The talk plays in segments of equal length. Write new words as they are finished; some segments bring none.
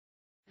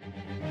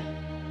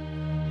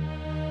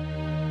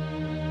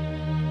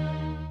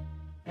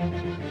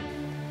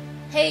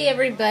Hey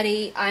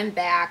everybody, I'm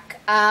back.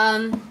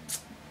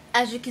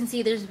 As you can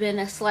see, there's been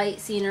a slight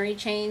scenery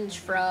change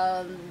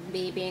from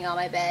me being on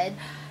my bed.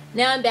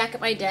 Now I'm back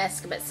at my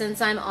desk, but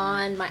since I'm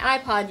on my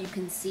iPod, you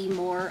can see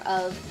more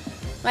of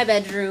my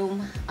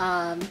bedroom.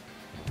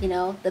 You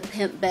know, the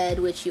pimp bed,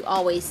 which you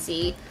always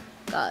see.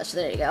 Gosh,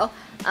 there you go.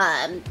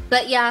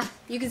 But yeah,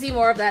 you can see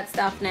more of that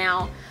stuff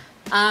now.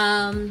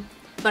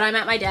 But I'm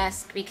at my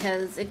desk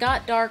because it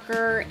got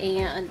darker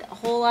and a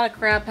whole lot of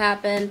crap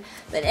happened.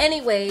 But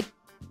anyway,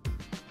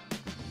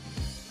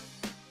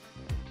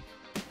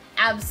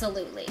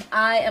 absolutely,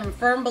 I am a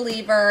firm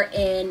believer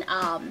in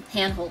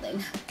hand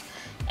holding,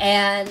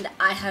 and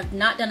I have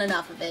not done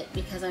enough of it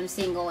because I'm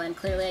single and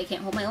clearly I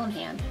can't hold my own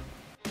hand.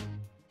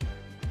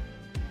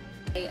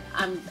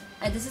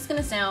 This is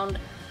gonna sound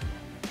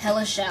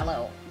hella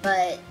shallow,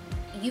 but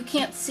you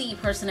can't see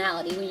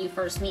personality when you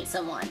first meet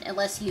someone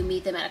unless you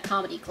meet them at a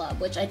comedy club,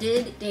 which I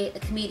did date a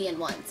comedian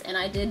once, and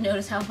I did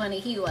notice how funny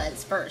he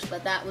was first,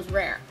 but that was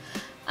rare.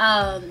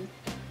 I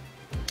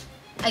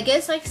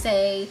guess I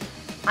say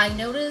I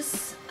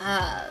notice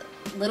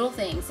little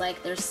things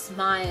like their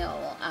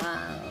smile.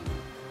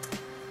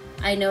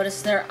 I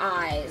notice their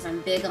eyes.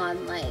 I'm big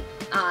on like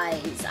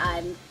eyes.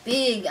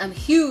 I'm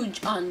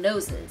huge on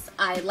noses.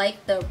 I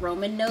like the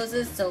Roman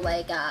noses, so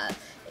like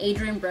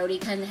Adrian Brody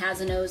kind of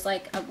has a nose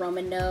like a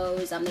Roman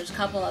nose. There's a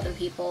couple other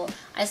people.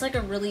 I just like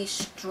a really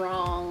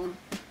strong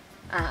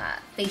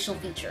facial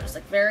features.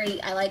 Like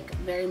I like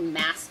very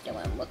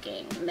masculine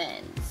looking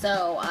men.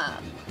 So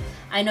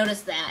I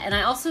noticed that. And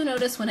I also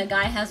notice when a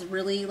guy has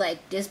really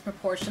like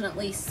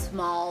disproportionately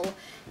small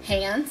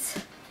hands.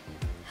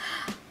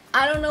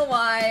 I don't know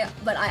why,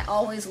 but I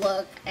always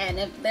look, and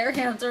if their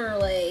hands are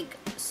like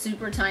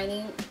super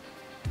tiny,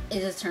 it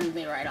just turns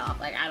me right off.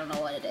 Like, I don't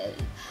know what it is.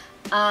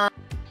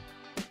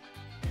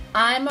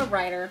 I'm a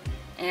writer,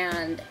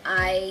 and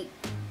I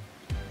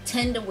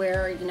tend to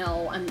wear, you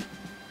know,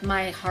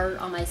 my heart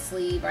on my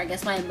sleeve, or I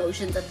guess my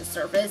emotions at the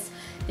surface,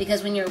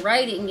 because when you're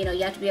writing, you know,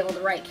 you have to be able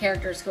to write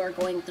characters who are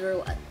going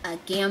through a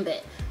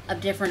gambit of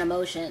different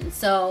emotions.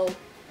 So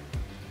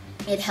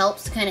it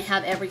helps to kind of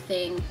have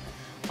everything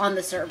on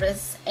the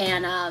surface.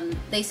 And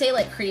they say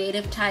like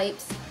creative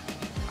types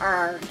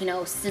are, you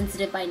know,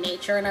 sensitive by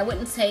nature, and I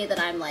wouldn't say that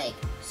I'm like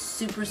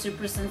super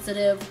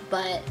sensitive,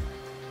 but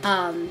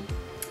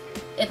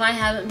if I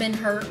haven't been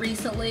hurt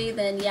recently,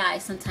 then yeah,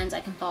 sometimes I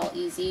can fall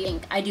easy.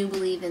 And I do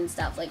believe in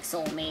stuff like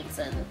soulmates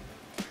and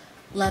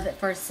love at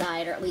first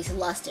sight, or at least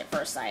lust at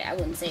first sight. I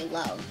wouldn't say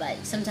love, but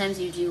sometimes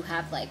you do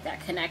have like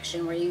that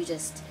connection where you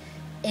just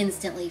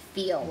instantly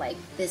feel like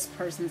this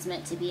person's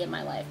meant to be in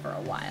my life for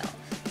a while.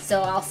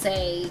 So I'll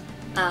say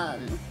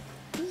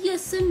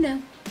yes and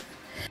no.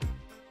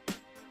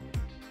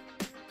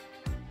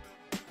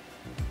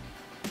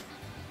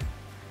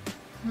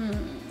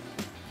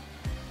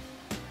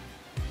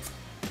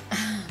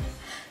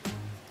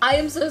 I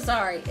am so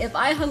sorry. If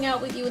I hung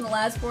out with you in the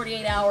last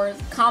 48 hours,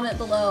 comment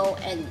below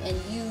and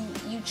you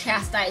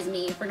chastise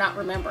me for not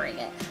remembering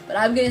it. But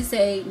I'm gonna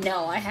say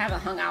no, I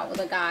haven't hung out with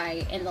a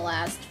guy in the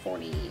last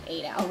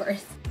 48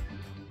 hours.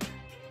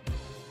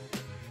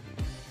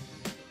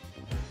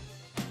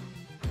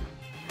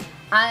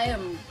 I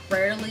am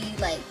rarely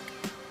like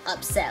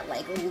upset,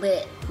 like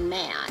lit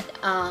mad.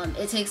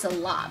 It takes a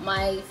lot.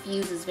 My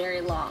fuse is very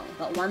long,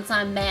 but once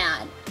I'm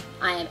mad,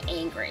 I am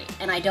angry,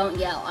 and I don't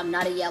yell. I'm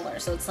not a yeller,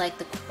 so it's like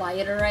the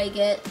quieter I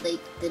get, like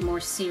the more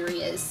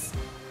serious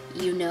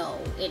you know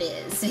it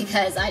is,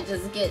 because I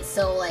just get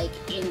so like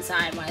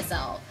inside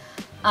myself.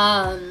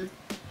 But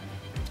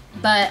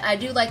I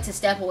do like to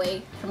step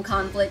away from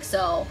conflict,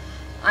 so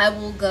I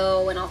will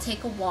go and I'll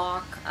take a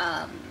walk.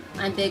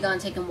 I'm big on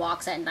taking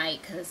walks at night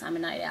because I'm a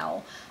night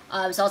owl.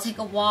 So I'll take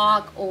a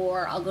walk,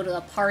 or I'll go to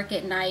the park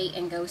at night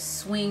and go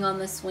swing on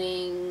the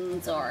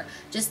swings, or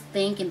just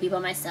think and be by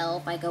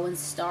myself. I go and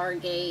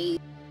stargaze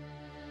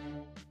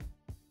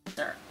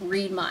or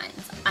read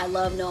minds. I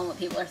love knowing what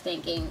people are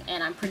thinking,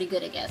 and I'm pretty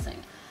good at guessing.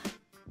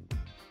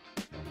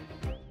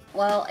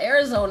 Well,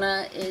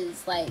 Arizona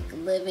is like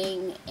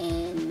living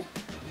in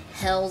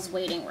hell's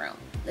waiting room.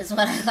 Is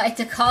what I like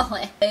to call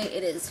it.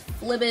 It is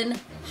flippin'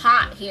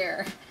 hot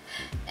here.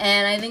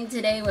 And I think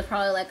today was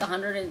probably like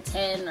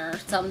 110 or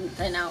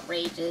something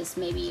outrageous,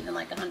 maybe even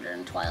like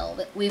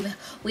 112.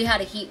 We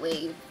had a heat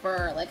wave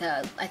for like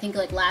I think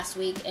like last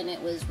week, and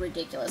it was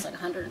ridiculous, like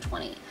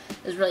 120. It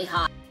was really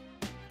hot.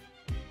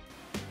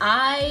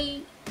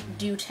 I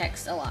do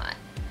text a lot,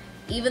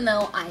 even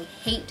though I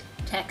hate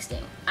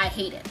texting. I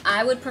hate it.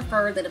 I would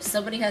prefer that if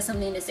somebody has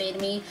something to say to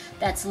me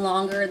that's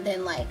longer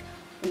than like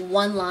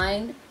one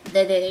line,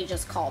 that they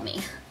just call me.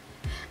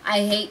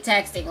 I hate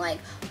texting, like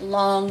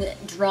long,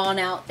 drawn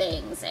out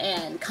things,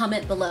 and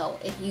comment below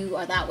if you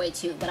are that way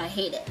too, but I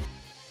hate it.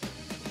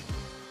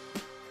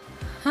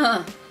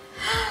 Huh.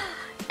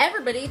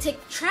 Everybody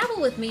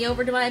travel with me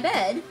over to my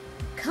bed.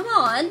 Come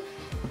on.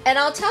 And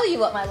I'll tell you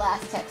what my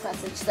last text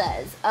message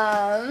says.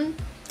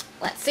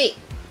 Let's see.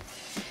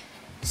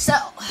 So,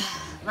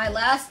 my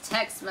last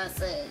text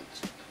message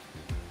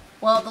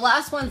Well, the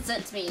last one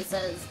sent to me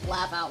says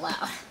laugh out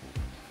loud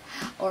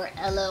or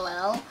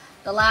LOL.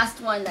 The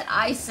last one that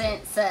I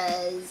sent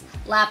says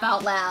laugh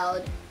out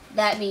loud.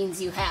 That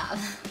means you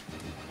have.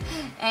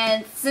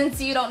 And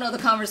since you don't know the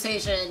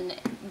conversation,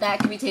 that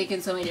can be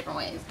taken so many different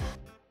ways.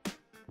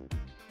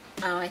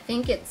 I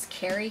think it's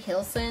Carrie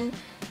Hilson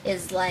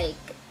is like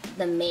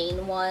the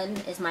main one,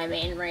 is my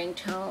main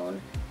ringtone.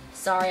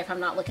 Sorry if I'm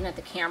not looking at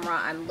the camera,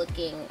 I'm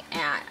looking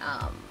at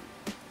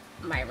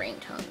my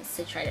ringtones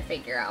to try to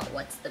figure out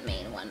what's the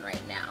main one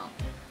right now.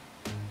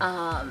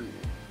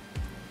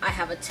 I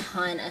have a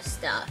ton of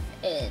stuff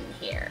in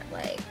here,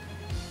 like,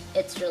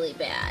 it's really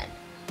bad.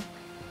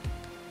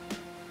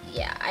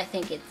 Yeah, I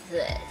think it's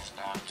this.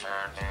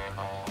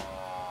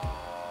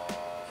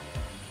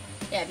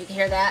 Yeah, if you can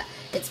hear that,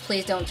 it's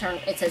please don't turn,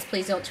 it says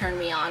please don't turn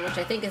me on, which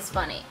I think is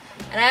funny.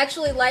 And I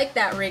actually like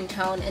that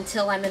ringtone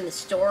until I'm in the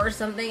store or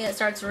something and it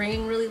starts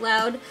ringing really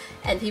loud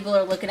and people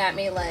are looking at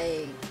me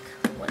like,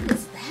 what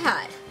is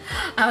that?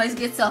 I always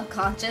get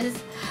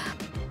self-conscious.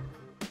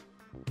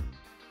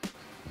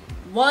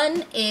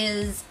 One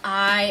is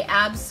I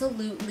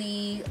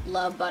absolutely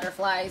love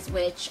butterflies,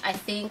 which I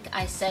think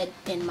I said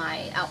in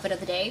my outfit of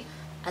the day.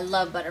 I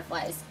love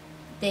butterflies.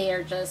 They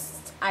are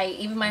just,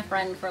 even my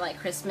friend for like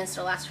Christmas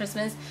or last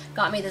Christmas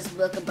got me this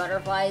book of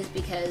butterflies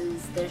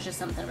because there's just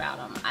something about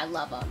them. I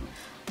love them.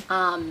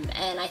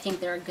 And I think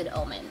they're a good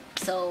omen.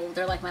 So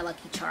they're like my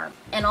lucky charm.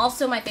 And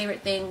also my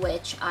favorite thing,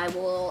 which I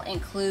will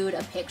include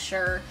a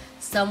picture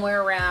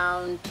somewhere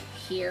around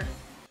here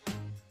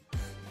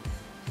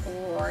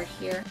or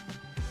here.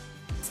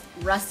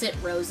 Russet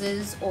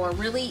roses, or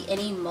really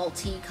any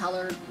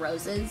multicolored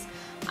roses.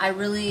 I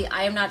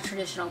am not a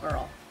traditional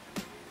girl.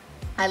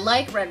 I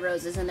like red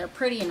roses and they're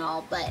pretty and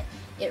all, but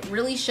it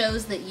really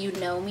shows that you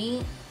know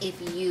me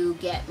if you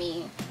get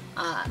me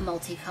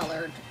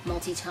multicolored,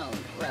 multi-toned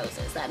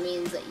roses. That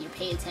means that you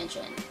pay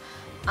attention,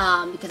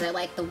 because I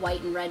like the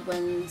white and red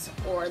ones,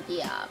 or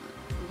the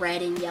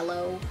red and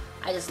yellow.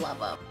 I just love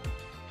them.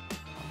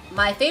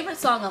 My favorite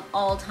song of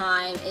all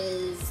time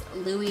is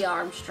Louis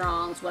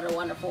Armstrong's What a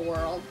Wonderful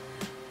World.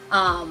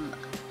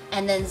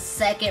 And then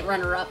second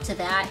runner-up to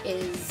that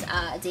is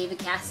David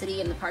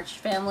Cassidy and the Partridge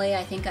Family,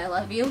 I Think I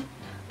Love You.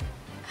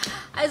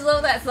 I just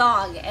love that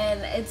song,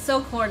 and it's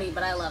so corny,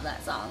 but I love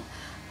that song.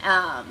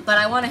 But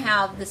I want to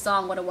have the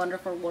song What a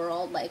Wonderful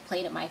World like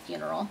played at my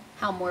funeral.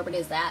 How morbid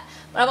is that?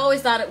 But I've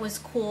always thought it was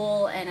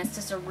cool, and it's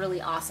just a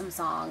really awesome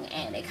song,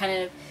 and it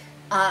kind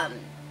of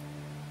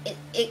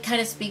it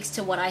kind of speaks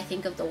to what I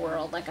think of the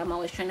world. Like, I'm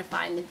always trying to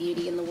find the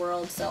beauty in the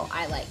world, so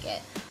I like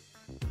it.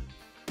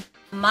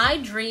 My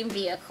dream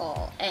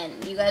vehicle,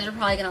 and you guys are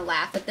probably gonna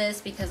laugh at this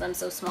because I'm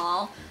so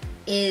small,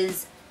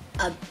 is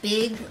a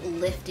big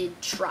lifted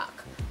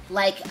truck.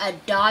 Like a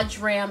Dodge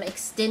Ram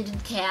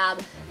extended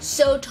cab,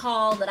 so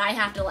tall that I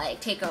have to like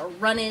take a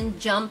run-in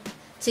jump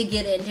to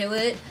get into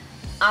it.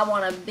 I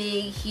want a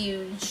big,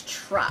 huge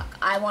truck.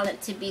 I want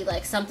it to be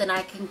like something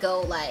I can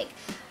go like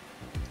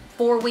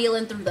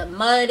four-wheeling through the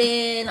mud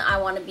in.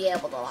 I want to be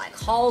able to like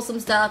haul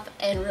some stuff,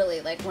 and really,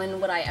 like, when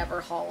would I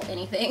ever haul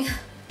anything?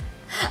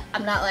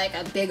 I'm not like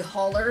a big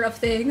hauler of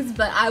things,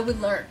 but I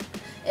would learn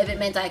if it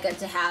meant I got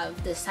to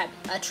have this type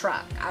of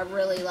truck. I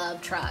really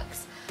love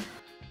trucks.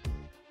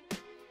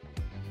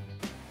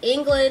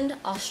 England,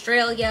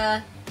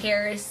 Australia,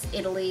 Paris,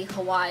 Italy,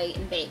 Hawaii,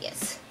 and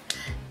Vegas.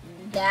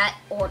 That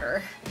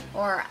order,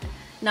 or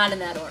not in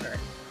that order.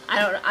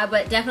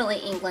 But definitely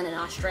England and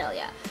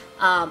Australia.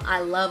 I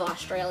love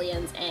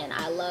Australians and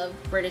I love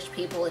British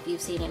people. If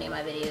you've seen any of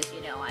my videos,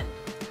 you know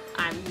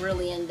I'm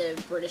really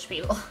into British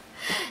people.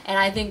 And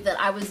I think that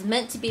I was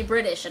meant to be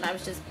British, and I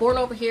was just born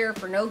over here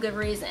for no good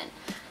reason.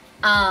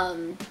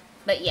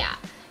 But yeah,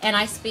 and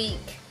I speak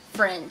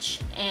French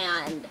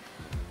and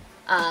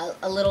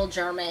a little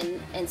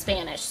German and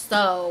Spanish,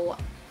 so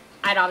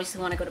I'd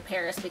obviously want to go to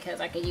Paris because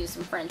I could use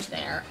some French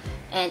there.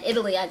 And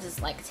Italy, I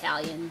just like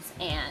Italians.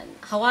 And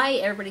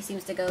Hawaii, everybody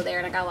seems to go there,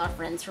 and I got a lot of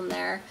friends from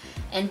there.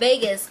 And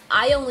Vegas,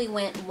 I only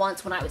went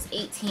once when I was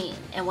 18.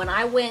 And when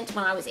I went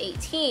when I was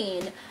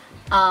 18,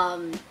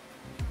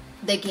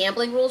 the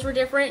gambling rules were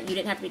different. You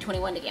didn't have to be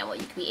 21 to gamble.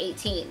 You could be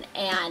 18.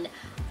 And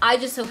I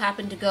just so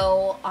happened to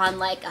go on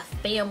like a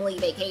family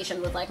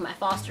vacation with like my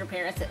foster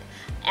parents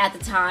at the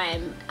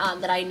time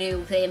that I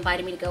knew. They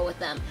invited me to go with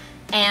them.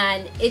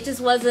 And it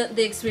just wasn't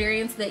the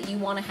experience that you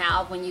want to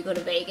have when you go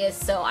to Vegas.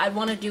 So I'd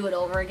want to do it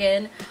over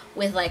again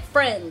with like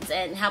friends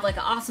and have like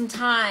an awesome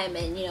time,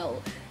 and you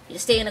know, you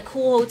stay in a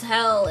cool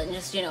hotel and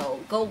just, you know,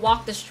 go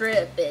walk the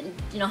strip and,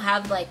 you know,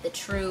 have like the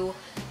true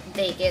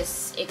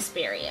Vegas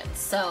experience.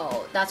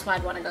 So that's why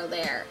I'd want to go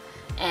there.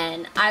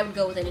 And I would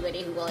go with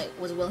anybody who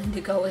was willing to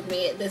go with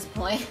me at this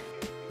point.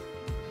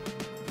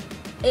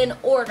 In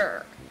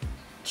order,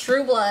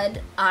 True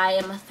Blood, I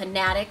am a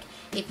fanatic.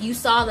 If you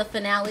saw the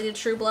finale to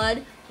True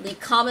Blood, leave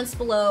comments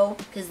below,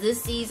 because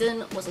this season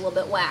was a little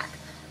bit whack.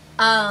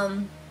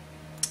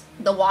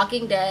 The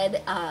Walking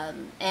Dead,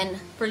 and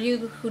for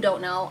you who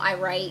don't know, I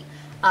write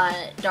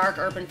dark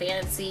urban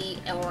fantasy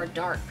or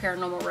dark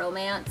paranormal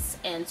romance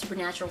and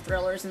supernatural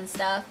thrillers and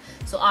stuff.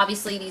 So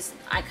obviously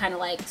I kind of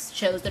like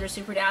shows that are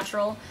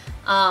supernatural.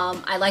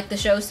 I like the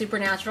show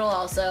Supernatural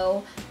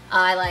also.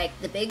 I like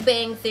The Big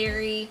Bang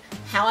Theory,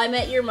 How I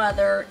Met Your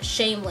Mother,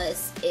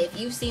 Shameless. If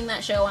you've seen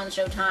that show on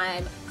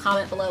Showtime,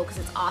 comment below because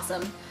it's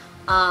awesome.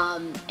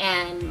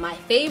 And my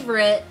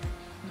favorite,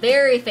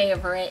 very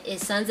favorite,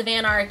 is Sons of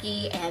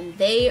Anarchy, and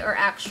they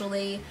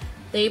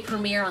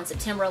premiere on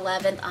September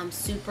 11th. I'm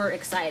super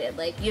excited.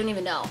 Like, you don't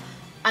even know.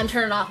 I'm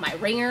turning off my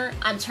ringer.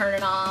 I'm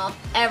turning off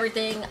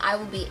everything. I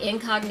will be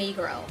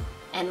incognito.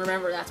 And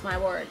remember, that's my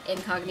word,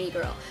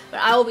 incognito. But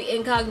I will be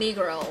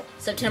incognito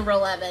September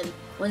 11th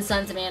when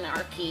Sons of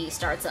Anarchy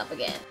starts up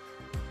again.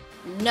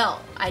 No,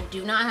 I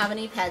do not have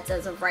any pets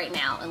as of right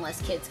now,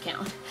 unless kids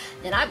count.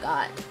 Then I've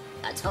got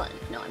a ton.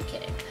 No, I'm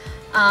kidding.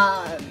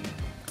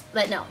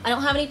 But no, I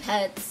don't have any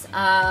pets.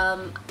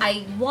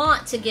 I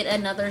want to get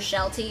another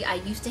Sheltie. I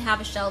used to have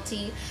a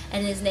Sheltie,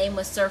 and his name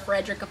was Sir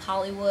Frederick of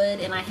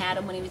Hollywood, and I had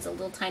him when he was a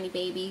little tiny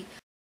baby.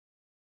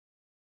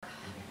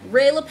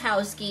 Ray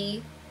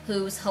Lapowski,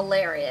 who's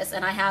hilarious,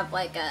 and I have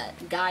like a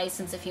guy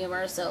sense of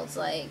humor, so it's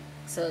like,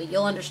 so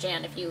you'll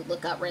understand if you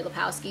look up Ray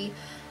Lapowski.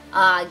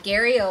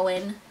 Gary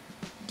Owen,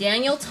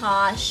 Daniel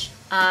Tosh,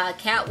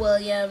 Cat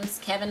Williams,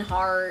 Kevin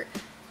Hart,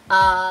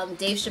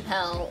 Dave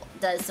Chappelle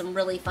does some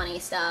really funny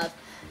stuff,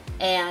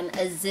 and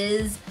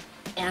Aziz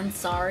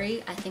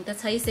Ansari, I think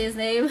that's how you say his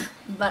name,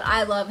 but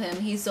I love him.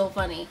 He's so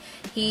funny.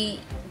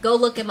 Go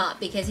look him up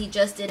because he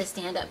just did a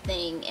stand-up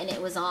thing, and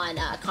it was on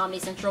Comedy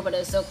Central, but it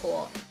was so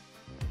cool.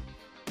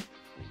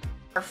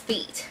 Our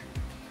feet.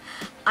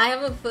 I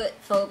have a foot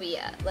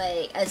phobia,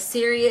 like a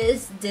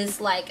serious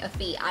dislike of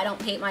feet. I don't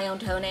paint my own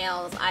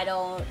toenails. I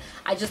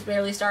just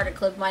barely started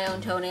clipping my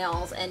own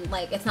toenails, and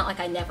like, it's not like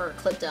I never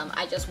clipped them.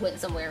 I just went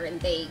somewhere and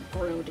they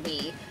groomed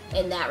me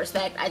in that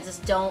respect. I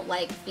just don't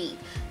like feet.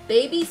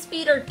 Babies'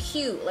 feet are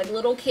cute, like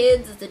little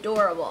kids, it's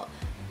adorable.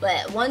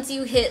 But once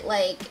you hit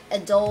like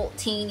adult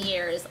teen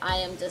years, I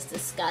am just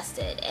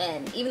disgusted.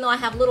 And even though I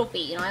have little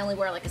feet, you know, I only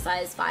wear like a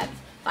size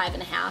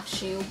 5.5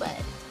 shoe,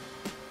 but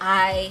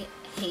I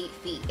hate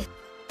feet.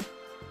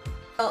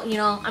 Well, you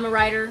know, I'm a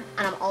writer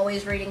and I'm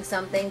always reading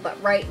something,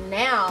 but right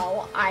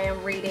now I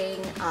am reading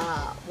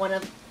one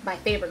of my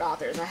favorite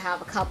authors. I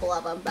have a couple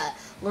of them, but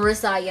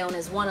Larissa Ione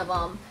is one of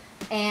them.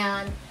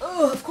 And,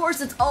 oh, of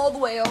course it's all the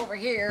way over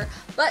here,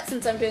 but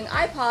since I'm doing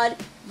iPod,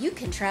 you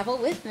can travel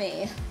with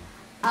me.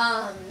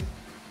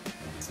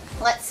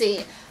 Let's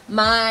see.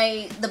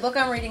 The book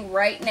I'm reading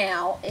right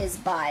now is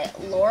by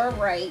Laura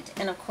Wright,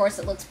 and of course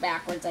it looks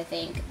backwards, I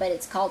think, but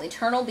it's called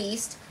Eternal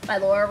Beast by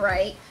Laura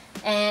Wright,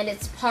 and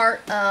it's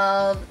part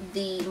of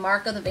the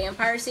Mark of the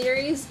Vampire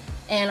series,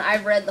 and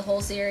I've read the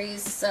whole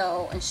series,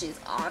 so, and she's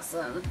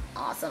awesome,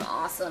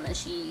 and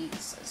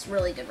she's a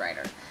really good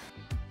writer.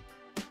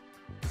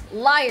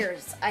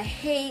 Liars. I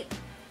hate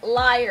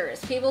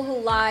liars. People who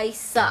lie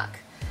suck,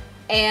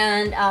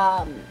 and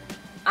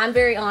I'm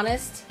very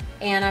honest.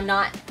 And I'm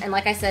not, and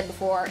like I said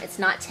before, it's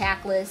not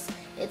tactless,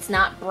 it's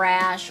not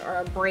brash or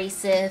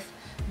abrasive,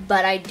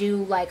 but I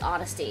do like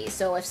honesty.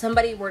 So if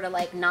somebody were to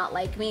like not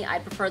like me,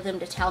 I'd prefer them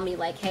to tell me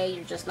like, hey,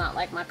 you're just not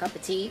like my cup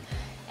of tea.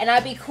 And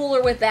I'd be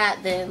cooler with that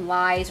than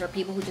lies or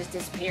people who just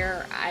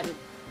disappear.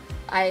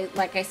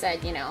 Like I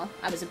said, you know,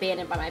 I was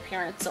abandoned by my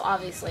parents, so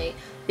obviously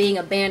being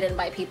abandoned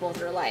by people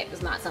through life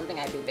is not something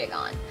I'd be big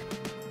on.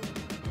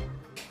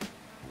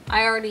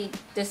 I already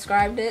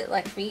described it,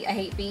 like feet. I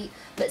hate feet.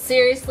 But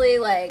seriously,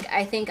 like,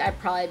 I think I'd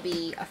probably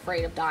be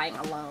afraid of dying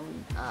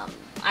alone.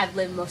 I've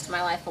lived most of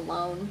my life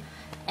alone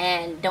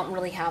and don't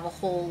really have a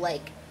whole,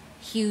 like,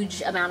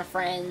 huge amount of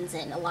friends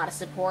and a lot of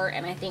support.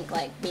 And I think,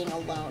 like, being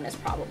alone is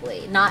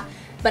probably not,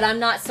 but I'm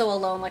not so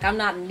alone. Like, I'm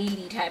not a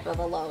needy type of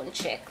alone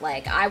chick.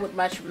 Like, I would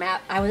much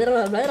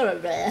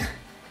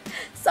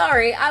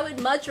Sorry, I would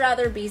much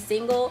rather be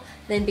single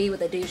than be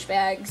with a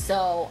douchebag,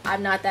 so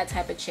I'm not that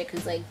type of chick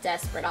who's like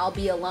desperate. I'll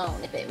be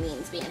alone if it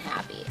means being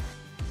happy.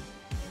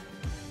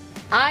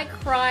 I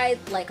cried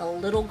like a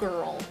little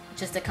girl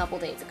just a couple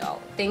days ago.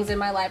 Things in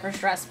my life are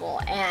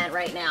stressful and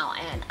right now,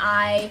 and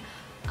I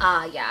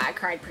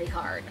cried pretty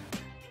hard.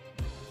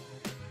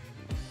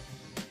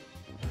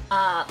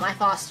 My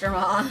foster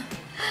mom.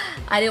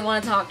 I didn't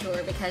want to talk to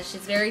her because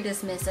she's very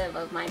dismissive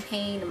of my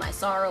pain and my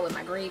sorrow and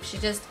my grief. She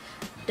just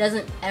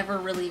doesn't ever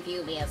really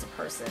view me as a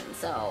person.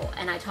 So,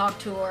 and I talk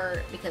to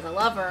her because I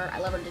love her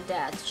to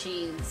death.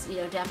 She's, you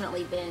know,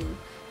 definitely been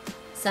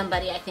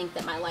somebody I think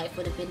that my life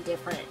would have been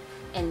different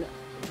and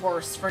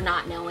worse for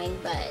not knowing,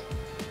 but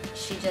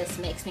she just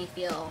makes me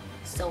feel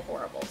so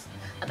horrible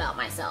about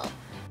myself.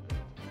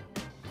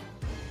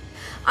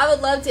 I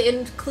would love to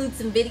include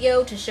some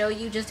video to show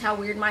you just how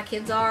weird my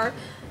kids are,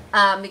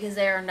 because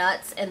they are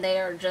nuts and they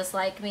are just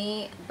like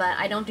me, but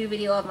I don't do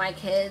video of my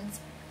kids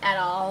at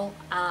all.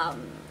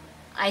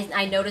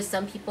 I notice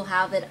some people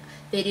have a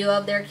video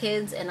of their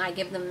kids and I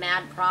give them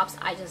mad props.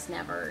 I just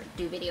never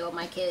do video of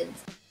my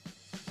kids.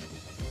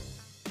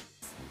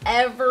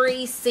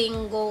 Every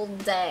single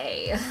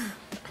day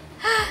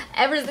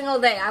Every single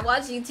day. I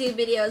watch YouTube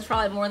videos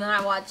probably more than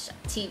I watch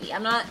TV.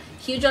 I'm not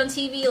huge on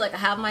TV. Like, I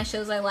have my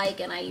shows I like,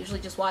 and I usually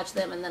just watch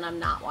them, and then I'm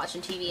not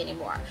watching TV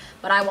anymore.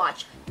 But I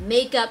watch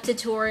makeup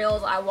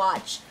tutorials. I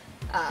watch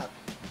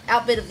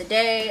outfit of the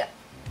day,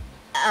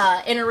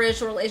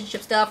 interracial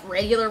relationship stuff,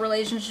 regular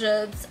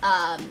relationships,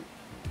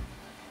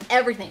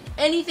 everything.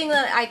 Anything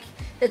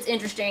that's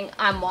interesting,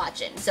 I'm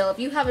watching. So if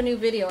you have a new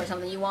video or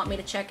something you want me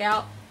to check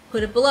out,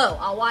 put it below.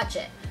 I'll watch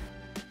it.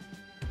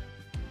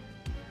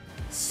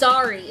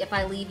 Sorry if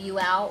I leave you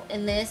out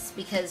in this,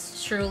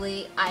 because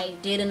truly I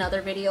did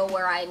another video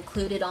where I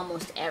included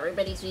almost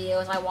everybody's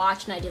videos I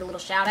watched and I did a little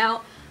shout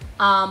out,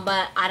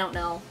 but I don't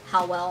know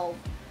how well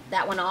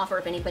that went off or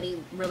if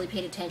anybody really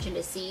paid attention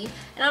to see,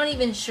 and I'm not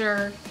even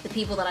sure the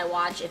people that I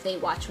watch if they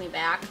watch me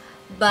back.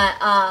 But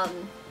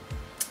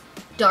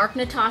Dark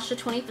Natasha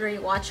 23,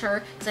 watch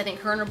her, because I think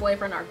her and her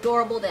boyfriend are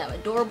adorable. They have an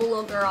adorable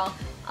little girl.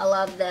 I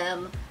love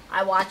them.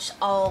 I watch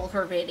all of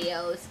her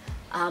videos.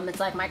 It's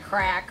like my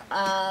crack.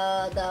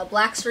 The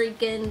Black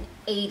Streakin'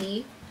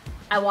 80,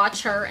 I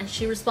watch her and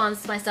she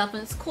responds to my stuff,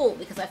 and it's cool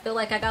because I feel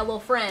like I got a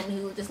little friend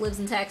who just lives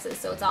in Texas,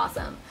 so it's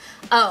awesome.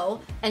 Oh,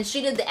 and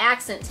she did the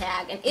accent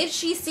tag, and if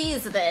she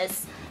sees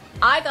this,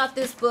 I got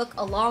this book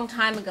a long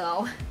time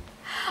ago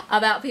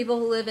about people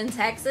who live in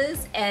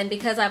Texas, and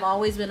because I've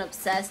always been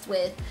obsessed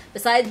with,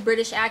 besides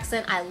British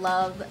accent, I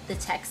love the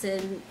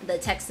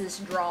Texas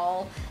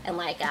drawl and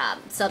like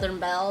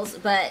Southern belles.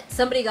 But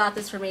somebody got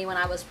this for me when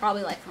I was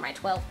probably like for my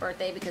 12th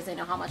birthday, because they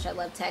know how much I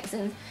love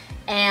Texans.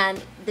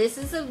 And this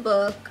is a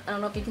book, I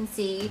don't know if you can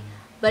see,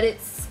 but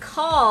it's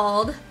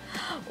called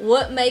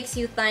What Makes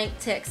You Think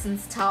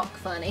Texans Talk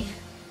Funny.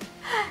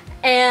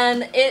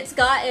 And it's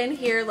got in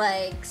here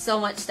like so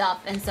much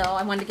stuff, and so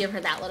I wanted to give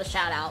her that little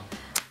shout out.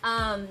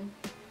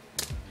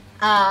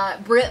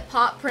 Brit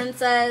Pop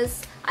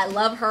Princess, I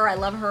love her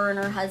and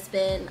her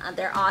husband,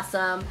 they're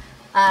awesome.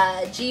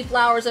 G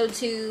Flowers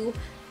 02,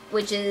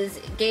 which is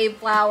Gabe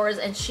Flowers,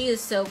 and she is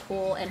so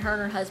cool, and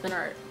her husband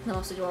are the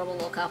most adorable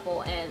little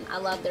couple, and I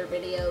love their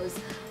videos.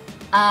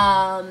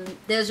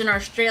 There's an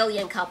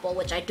Australian couple,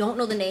 which I don't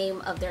know the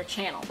name of their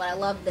channel, but I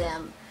love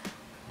them.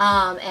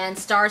 And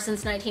Star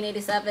Since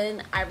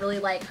 1987, I really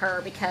like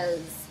her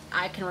because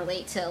I can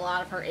relate to a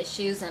lot of her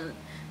issues, and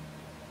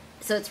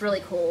so it's really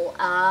cool.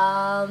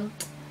 And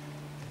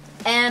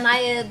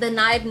the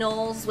Knive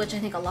Knowles, which I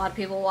think a lot of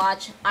people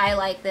watch, I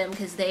like them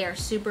because they are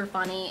super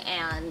funny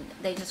and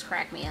they just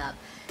crack me up.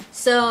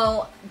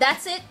 So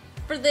that's it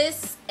for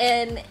this,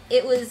 and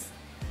it was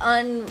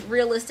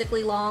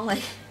unrealistically long.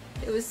 Like,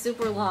 it was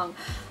super long.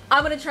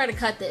 I'm gonna try to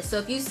cut this, so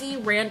if you see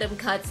random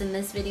cuts in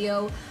this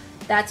video,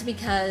 that's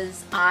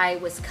because I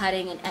was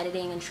cutting and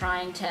editing and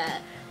trying to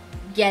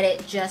get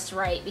it just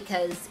right,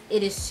 because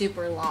it is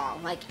super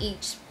long. Like,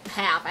 each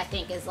half I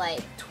think is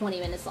like 20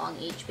 minutes long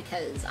each,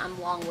 because I'm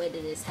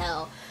long-winded as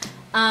hell.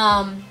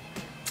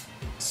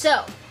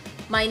 So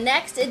my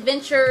next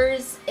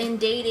adventures in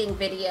dating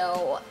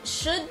video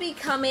should be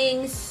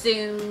coming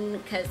soon,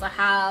 because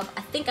I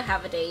think I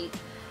have a date.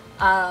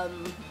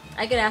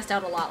 I get asked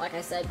out a lot, like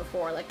I said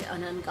before, like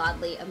an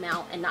ungodly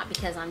amount, and not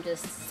because I'm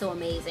just so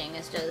amazing.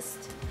 It's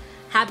just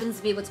happens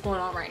to be what's going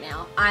on right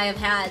now. I have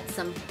had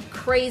some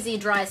crazy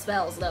dry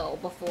spells though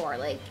before,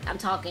 like I'm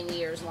talking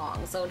years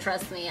long, so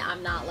trust me,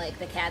 I'm not like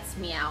the cat's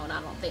meow, and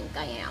I don't think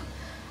I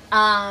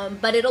am.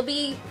 But it'll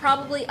be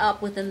probably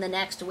up within the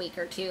next week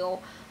or two.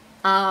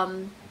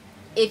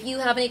 If you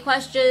have any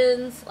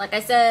questions, like I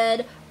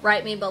said,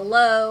 write me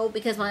below,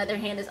 because my other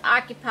hand is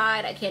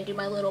occupied. I can't do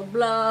my little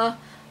blah,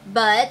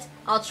 but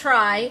I'll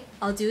try.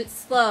 I'll do it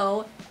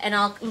slow, and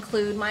I'll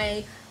include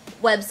my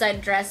website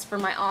address for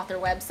my author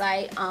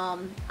website.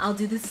 I'll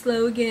do this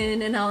slow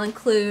again, and I'll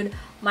include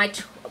my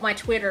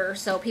Twitter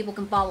so people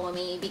can follow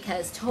me,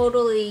 because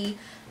totally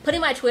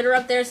putting my Twitter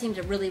up there seems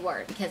to really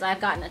work, because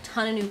I've gotten a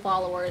ton of new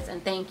followers,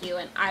 and thank you,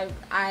 and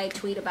I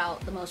tweet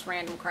about the most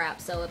random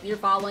crap. So if you're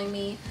following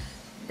me,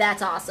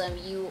 that's awesome.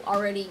 You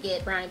already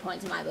get brownie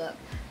points in my book.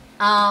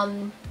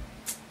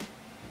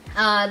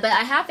 But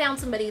I have found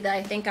somebody that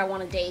I think I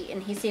want to date,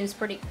 and he seems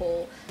pretty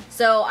cool.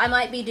 So I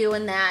might be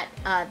doing that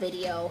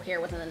video here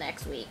within the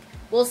next week.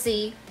 We'll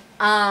see.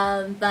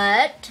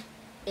 But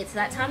it's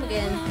that time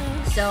again.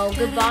 So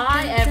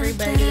goodbye,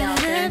 everybody out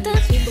there.